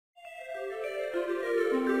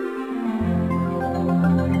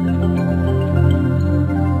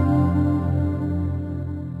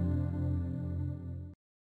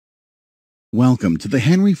Welcome to the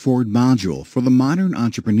Henry Ford module for the Modern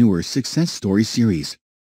Entrepreneur Success Story series.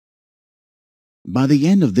 By the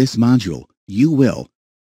end of this module, you will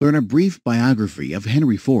learn a brief biography of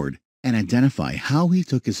Henry Ford and identify how he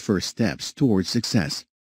took his first steps towards success.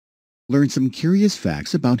 Learn some curious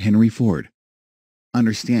facts about Henry Ford.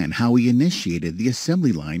 Understand how he initiated the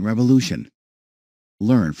assembly line revolution.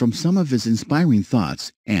 Learn from some of his inspiring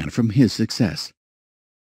thoughts and from his success.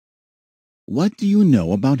 What do you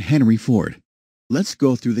know about Henry Ford? Let's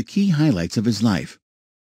go through the key highlights of his life.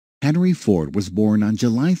 Henry Ford was born on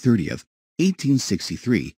July 30th,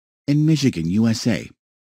 1863, in Michigan, USA.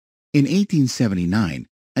 In 1879,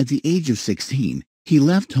 at the age of 16, he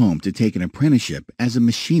left home to take an apprenticeship as a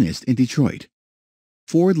machinist in Detroit.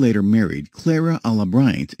 Ford later married Clara Alla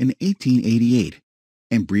Bryant in 1888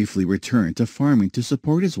 and briefly returned to farming to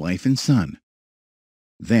support his wife and son.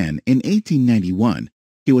 Then, in 1891,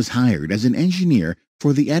 he was hired as an engineer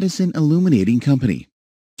for the Edison Illuminating Company.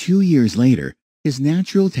 2 years later, his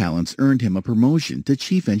natural talents earned him a promotion to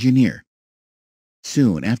chief engineer.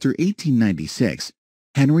 Soon after 1896,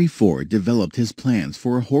 Henry Ford developed his plans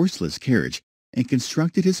for a horseless carriage and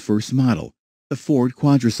constructed his first model, the Ford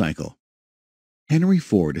quadricycle. Henry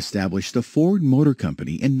Ford established the Ford Motor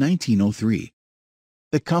Company in 1903.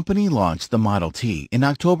 The company launched the Model T in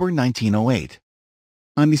October 1908.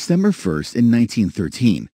 On December 1st in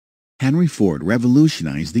 1913, Henry Ford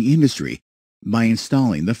revolutionized the industry by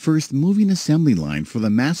installing the first moving assembly line for the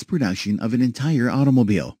mass production of an entire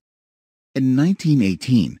automobile. In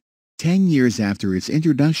 1918, 10 years after its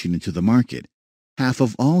introduction into the market, half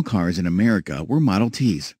of all cars in America were Model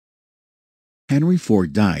Ts. Henry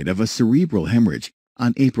Ford died of a cerebral hemorrhage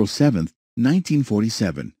on April 7,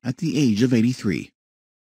 1947, at the age of 83.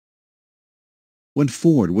 When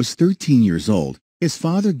Ford was 13 years old, his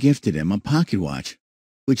father gifted him a pocket watch,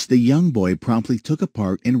 which the young boy promptly took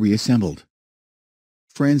apart and reassembled.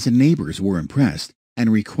 Friends and neighbors were impressed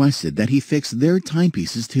and requested that he fix their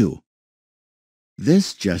timepieces too.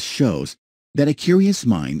 This just shows that a curious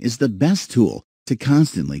mind is the best tool to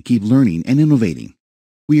constantly keep learning and innovating.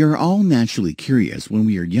 We are all naturally curious when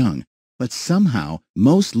we are young, but somehow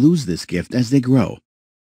most lose this gift as they grow.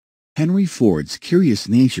 Henry Ford's curious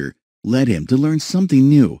nature led him to learn something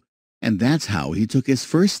new, and that's how he took his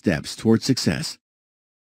first steps toward success.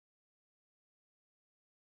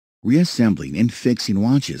 Reassembling and fixing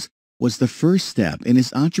watches was the first step in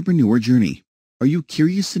his entrepreneur journey. Are you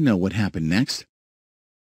curious to know what happened next?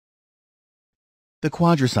 The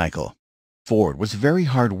quadricycle. Ford was very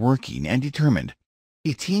hard-working and determined.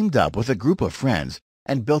 He teamed up with a group of friends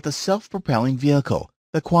and built a self-propelling vehicle,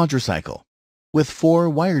 the quadricycle. With 4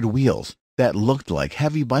 wired wheels that looked like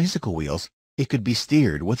heavy bicycle wheels, it could be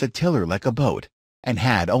steered with a tiller like a boat and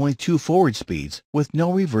had only 2 forward speeds with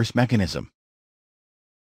no reverse mechanism.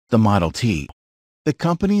 The Model T. The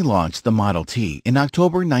company launched the Model T in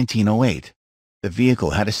October 1908. The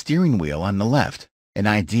vehicle had a steering wheel on the left, an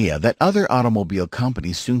idea that other automobile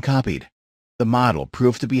companies soon copied. The model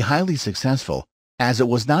proved to be highly successful as it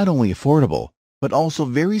was not only affordable, but also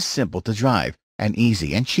very simple to drive and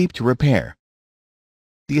easy and cheap to repair.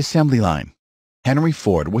 The assembly line. Henry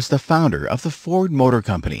Ford was the founder of the Ford Motor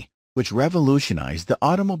Company, which revolutionized the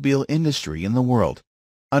automobile industry in the world.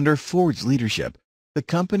 Under Ford's leadership, the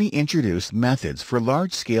company introduced methods for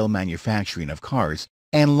large-scale manufacturing of cars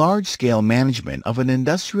and large-scale management of an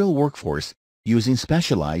industrial workforce using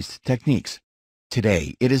specialized techniques.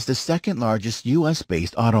 Today, it is the second-largest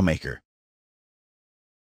U.S.-based automaker.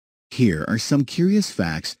 Here are some curious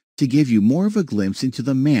facts to give you more of a glimpse into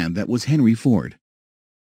the man that was Henry Ford.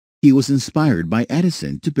 He was inspired by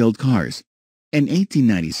Edison to build cars. In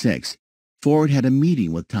 1896, Ford had a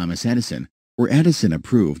meeting with Thomas Edison, where Edison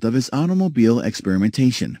approved of his automobile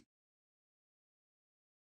experimentation.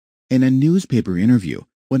 In a newspaper interview,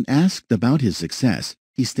 when asked about his success,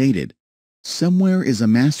 he stated, "Somewhere is a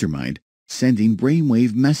mastermind sending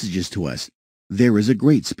brainwave messages to us. There is a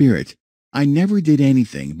great spirit. I never did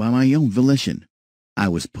anything by my own volition. I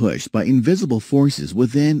was pushed by invisible forces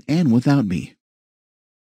within and without me."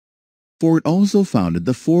 Ford also founded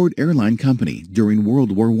the Ford Airline Company during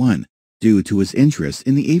World War I due to his interest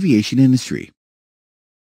in the aviation industry.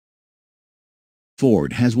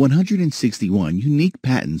 Ford has 161 unique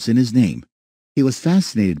patents in his name. He was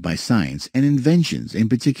fascinated by science and inventions in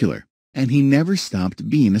particular, and he never stopped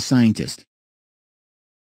being a scientist.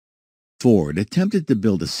 Ford attempted to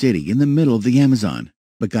build a city in the middle of the Amazon,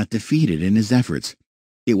 but got defeated in his efforts.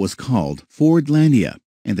 It was called Fordlandia,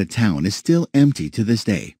 and the town is still empty to this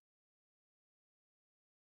day.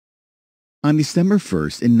 On December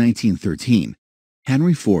 1st in 1913,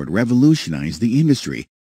 Henry Ford revolutionized the industry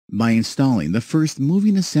by installing the first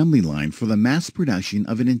moving assembly line for the mass production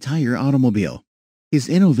of an entire automobile. His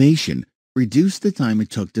innovation reduced the time it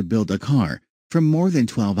took to build a car from more than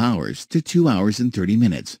 12 hours to 2 hours and 30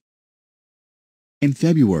 minutes. In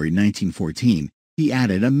February 1914, he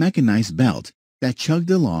added a mechanized belt that chugged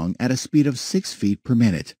along at a speed of 6 feet per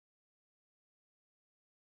minute.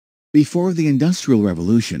 Before the Industrial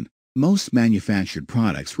Revolution, most manufactured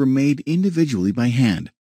products were made individually by hand.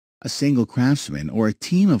 A single craftsman or a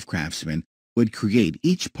team of craftsmen would create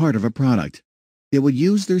each part of a product. They would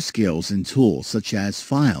use their skills and tools such as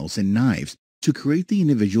files and knives to create the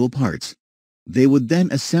individual parts. They would then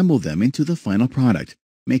assemble them into the final product,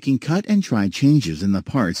 making cut and try changes in the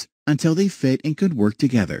parts until they fit and could work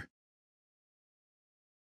together.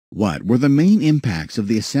 What were the main impacts of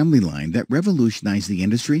the assembly line that revolutionized the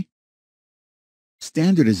industry?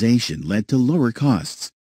 Standardization led to lower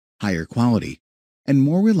costs, higher quality, and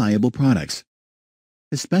more reliable products.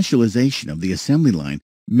 The specialization of the assembly line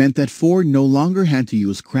meant that Ford no longer had to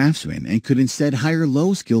use craftsmen and could instead hire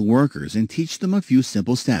low-skilled workers and teach them a few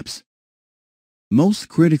simple steps. Most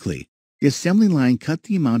critically, the assembly line cut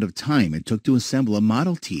the amount of time it took to assemble a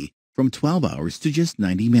Model T from 12 hours to just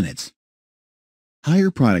 90 minutes.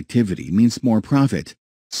 Higher productivity means more profit,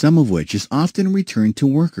 some of which is often returned to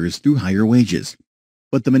workers through higher wages.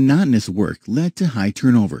 But the monotonous work led to high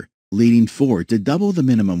turnover, leading Ford to double the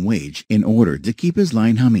minimum wage in order to keep his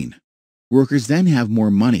line humming. Workers then have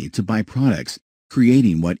more money to buy products,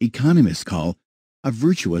 creating what economists call a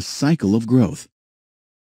virtuous cycle of growth.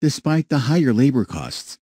 Despite the higher labor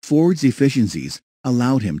costs, Ford's efficiencies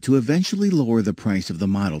allowed him to eventually lower the price of the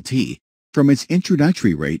Model T from its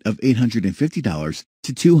introductory rate of $850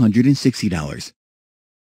 to $260.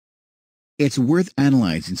 It's worth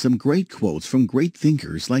analyzing some great quotes from great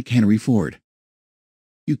thinkers like Henry Ford.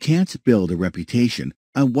 You can't build a reputation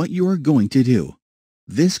on what you are going to do.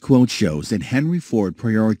 This quote shows that Henry Ford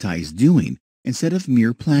prioritized doing instead of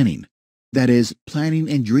mere planning. That is, planning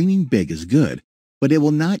and dreaming big is good, but it will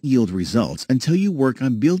not yield results until you work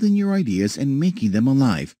on building your ideas and making them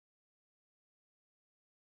alive.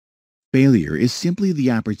 Failure is simply the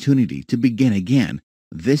opportunity to begin again,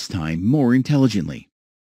 this time more intelligently.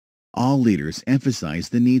 All leaders emphasize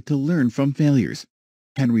the need to learn from failures.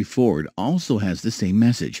 Henry Ford also has the same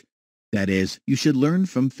message. That is, you should learn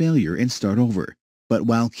from failure and start over, but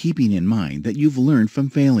while keeping in mind that you've learned from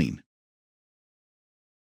failing.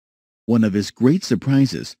 One of his great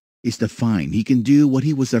surprises is to find he can do what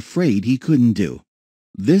he was afraid he couldn't do.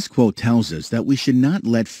 This quote tells us that we should not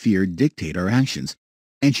let fear dictate our actions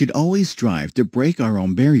and should always strive to break our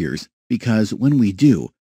own barriers, because when we do,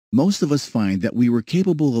 most of us find that we were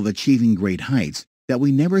capable of achieving great heights that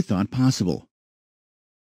we never thought possible.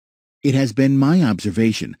 It has been my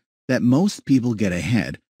observation that most people get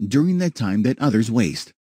ahead during the time that others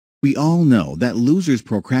waste. We all know that losers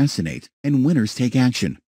procrastinate and winners take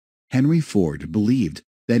action. Henry Ford believed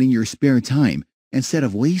that in your spare time, instead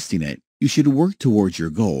of wasting it, you should work towards your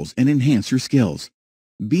goals and enhance your skills.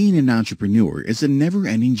 Being an entrepreneur is a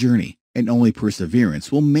never-ending journey, and only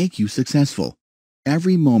perseverance will make you successful.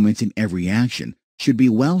 Every moment and every action should be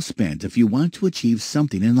well spent if you want to achieve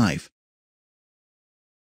something in life.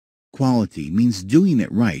 Quality means doing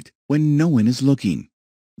it right when no one is looking.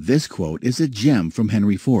 This quote is a gem from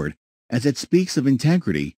Henry Ford, as it speaks of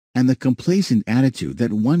integrity and the complacent attitude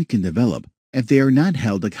that one can develop if they are not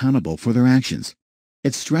held accountable for their actions.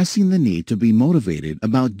 It's stressing the need to be motivated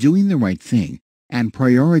about doing the right thing and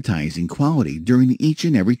prioritizing quality during each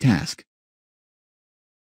and every task.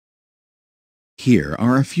 Here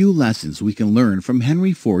are a few lessons we can learn from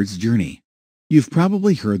Henry Ford's journey. You've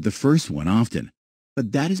probably heard the first one often,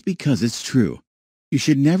 but that is because it's true. You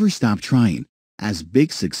should never stop trying, as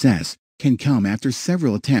big success can come after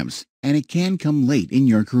several attempts, and it can come late in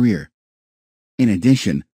your career. In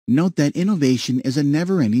addition, note that innovation is a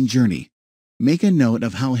never-ending journey. Make a note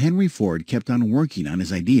of how Henry Ford kept on working on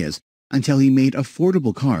his ideas until he made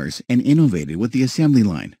affordable cars and innovated with the assembly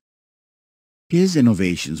line. His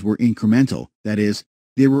innovations were incremental, that is,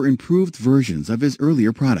 they were improved versions of his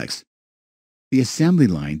earlier products. The assembly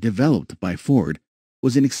line developed by Ford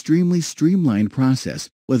was an extremely streamlined process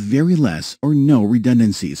with very less or no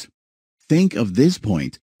redundancies. Think of this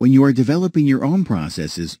point when you are developing your own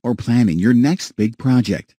processes or planning your next big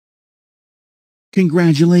project.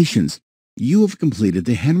 Congratulations! You have completed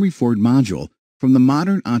the Henry Ford module from the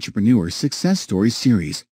Modern Entrepreneur Success Stories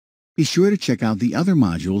series. Be sure to check out the other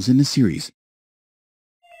modules in the series.